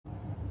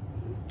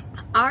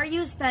Are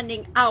you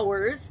spending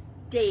hours,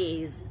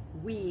 days,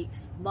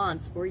 weeks,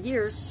 months, or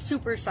years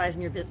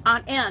supersizing your business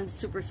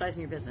supersizing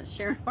your business?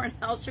 Sharon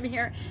Horn-Hellstrom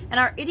here, and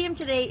our idiom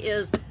today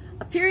is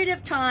a period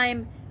of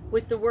time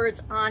with the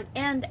words on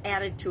end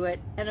added to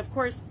it. And of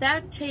course,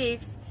 that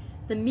takes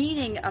the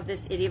meaning of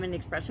this idiom and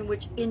expression,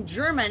 which in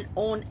German,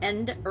 ohne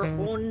Ende or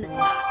ohne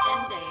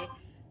Ende,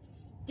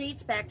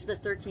 dates back to the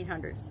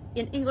 1300s.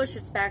 In English,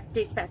 dates back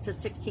to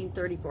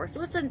 1634.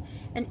 So it's an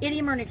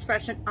idiom or an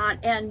expression on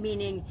end,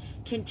 meaning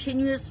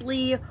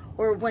continuously,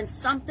 or when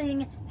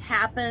something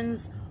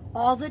happens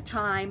all the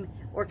time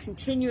or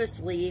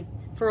continuously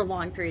for a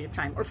long period of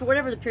time, or for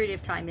whatever the period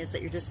of time is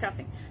that you're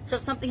discussing. So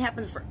if something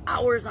happens for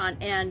hours on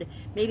end,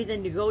 maybe the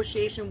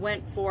negotiation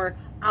went for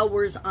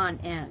hours on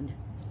end.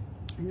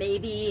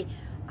 Maybe,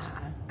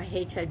 I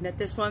hate to admit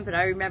this one, but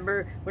I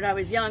remember when I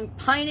was young,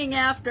 pining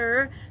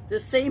after the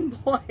same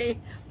boy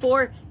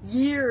for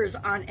years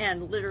on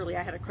end. Literally,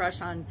 I had a crush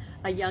on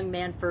a young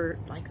man for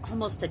like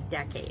almost a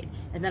decade.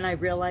 And then I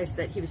realized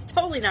that he was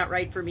totally not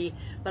right for me.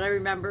 But I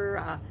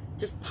remember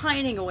just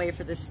pining away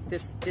for this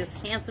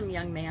handsome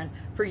young man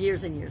for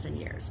years and years and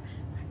years.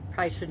 I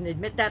probably shouldn't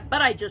admit that,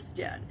 but I just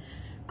did.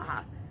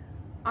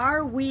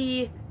 Are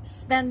we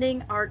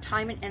spending our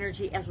time and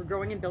energy as we're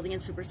growing and building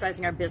and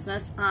supersizing our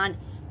business on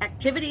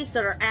activities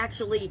that are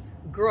actually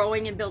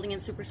growing and building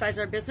and supersizing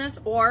our business?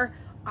 Or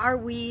are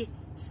we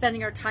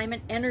spending our time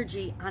and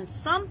energy on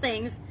some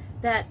things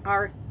that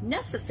are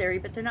necessary,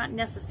 but they're not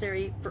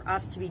necessary for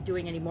us to be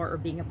doing anymore or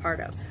being a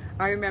part of?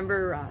 I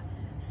remember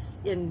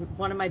in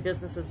one of my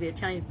businesses, the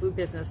Italian food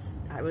business,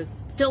 I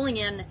was filling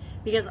in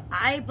because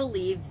I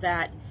believe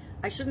that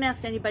I shouldn't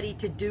ask anybody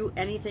to do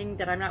anything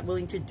that I'm not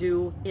willing to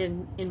do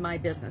in my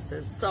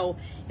businesses. So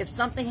if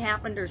something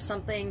happened or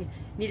something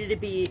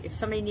if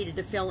somebody needed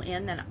to fill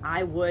in, then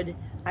I would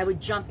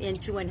jump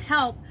into and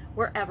help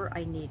wherever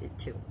I needed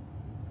to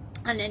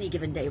on any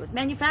given day. With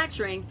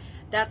manufacturing,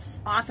 that's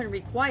often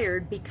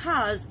required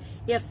because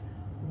if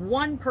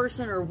one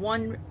person or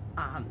one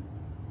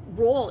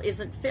role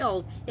isn't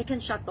filled, it can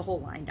shut the whole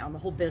line down, the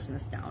whole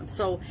business down.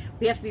 So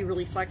we have to be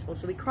really flexible.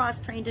 So we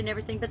cross-trained and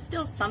everything, but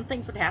still some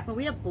things would happen.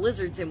 We have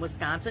blizzards in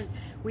Wisconsin.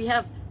 We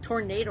have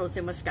tornadoes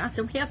in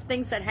Wisconsin. We have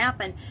things that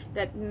happen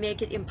that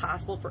make it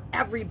impossible for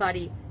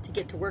everybody to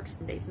get to work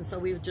some days. And so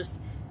we would just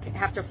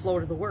have to flow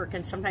to the work.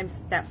 And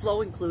sometimes that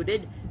flow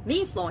included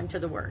me flowing to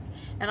the work.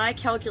 And I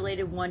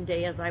calculated one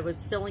day as I was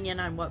filling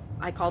in on what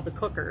I call the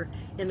cooker,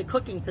 in the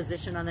cooking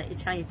position on the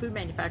Italian food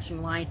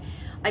manufacturing line,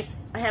 I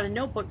had a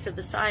notebook to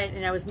the side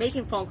and I was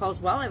making phone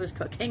calls while I was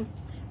cooking,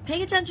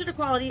 paying attention to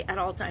quality at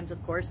all times,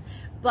 of course,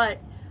 but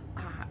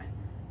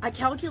I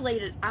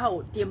calculated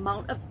out the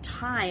amount of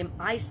time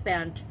I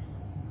spent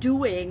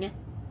doing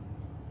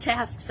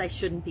tasks I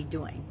shouldn't be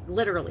doing,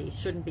 literally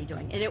shouldn't be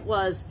doing. And it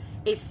was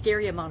a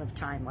scary amount of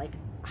time, like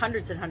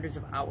hundreds and hundreds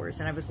of hours.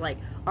 And I was like,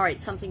 all right,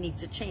 something needs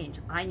to change.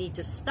 I need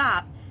to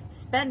stop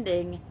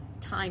spending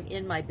time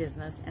in my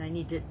business, and I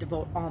need to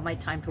devote all my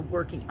time to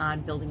working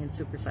on building and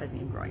supersizing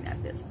and growing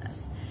that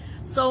business.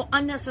 So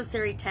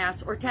unnecessary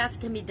tasks or tasks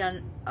can be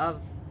done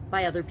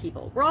by other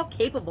people. We're all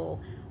capable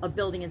of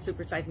building and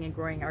supersizing and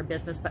growing our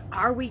business, but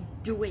are we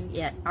doing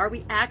it? Are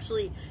we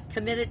actually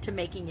committed to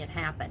making it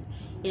happen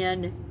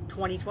in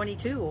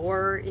 2022?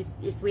 Or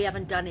if we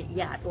haven't done it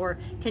yet, or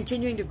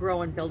continuing to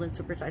grow and build and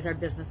supersize our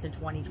business in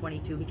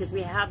 2022, because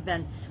we have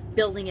been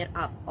building it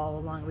up all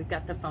along. We've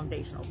got the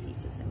foundational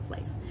pieces in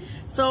place.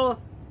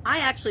 So I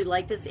actually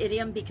like this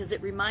idiom because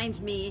it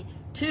reminds me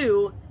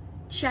to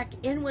check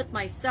in with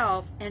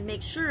myself and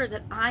make sure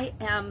that I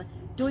am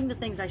doing the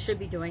things I should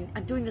be doing.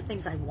 I'm doing the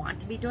things I want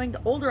to be doing.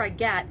 The older I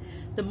get,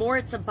 the more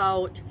it's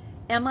about,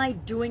 am I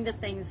doing the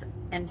things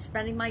and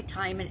spending my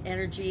time and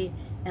energy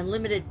and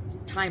limited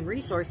time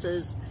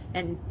resources,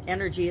 and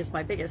energy is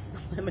my biggest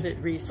limited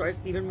resource,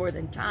 even more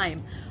than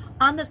time,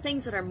 on the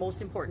things that are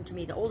most important to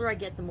me. The older I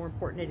get, the more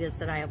important it is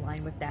that I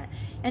align with that.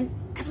 And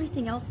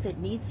everything else that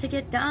needs to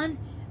get done,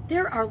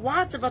 there are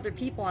lots of other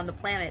people on the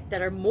planet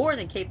that are more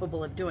than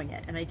capable of doing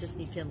it, and I just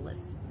need to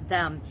enlist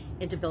them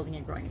into building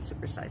and growing and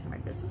supersizing my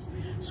business.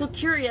 So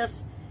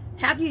curious,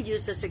 have you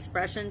used this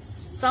expression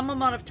some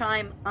amount of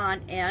time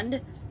on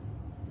end?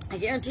 I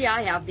guarantee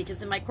I have,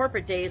 because in my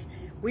corporate days,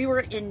 we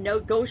were in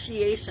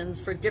negotiations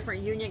for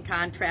different union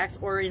contracts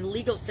or in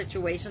legal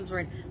situations or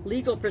in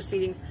legal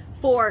proceedings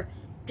for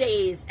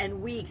days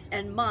and weeks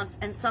and months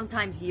and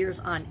sometimes years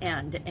on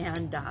end.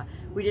 And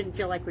we didn't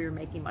feel like we were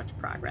making much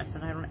progress,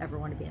 and I don't ever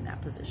want to be in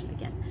that position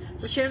again.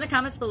 So share in the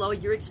comments below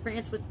your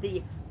experience with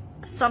the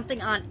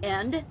something on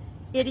end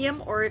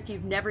idiom, or if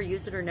you've never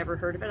used it or never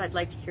heard of it, I'd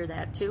like to hear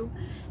that too.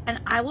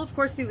 And I will, of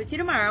course, be with you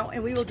tomorrow,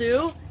 and we will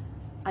do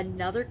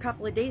another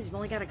couple of days. We've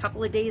only got a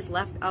couple of days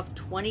left of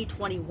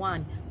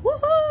 2021.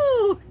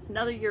 Woohoo!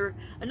 Another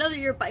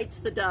year bites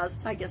the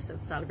dust. I guess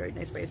that's not a very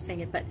nice way of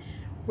saying it, but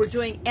we're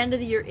doing end of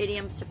the year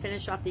idioms to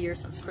finish off the year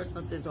since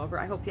Christmas is over.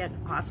 I hope you had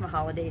an awesome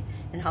holiday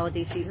and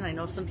holiday season. I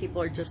know some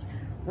people are just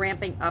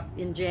ramping up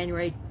in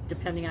January,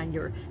 depending on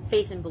your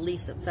faith and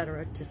beliefs,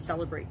 etc., to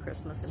celebrate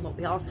Christmas and what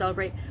we all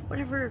celebrate.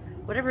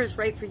 Whatever is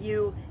right for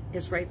you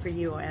is right for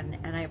you, and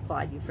I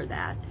applaud you for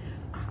that.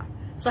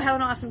 So have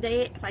an awesome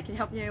day. If I can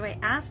help you in any way,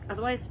 ask.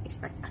 Otherwise,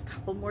 expect a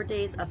couple more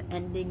days of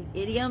ending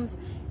idioms,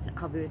 and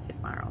I'll be with you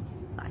tomorrow.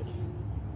 Bye.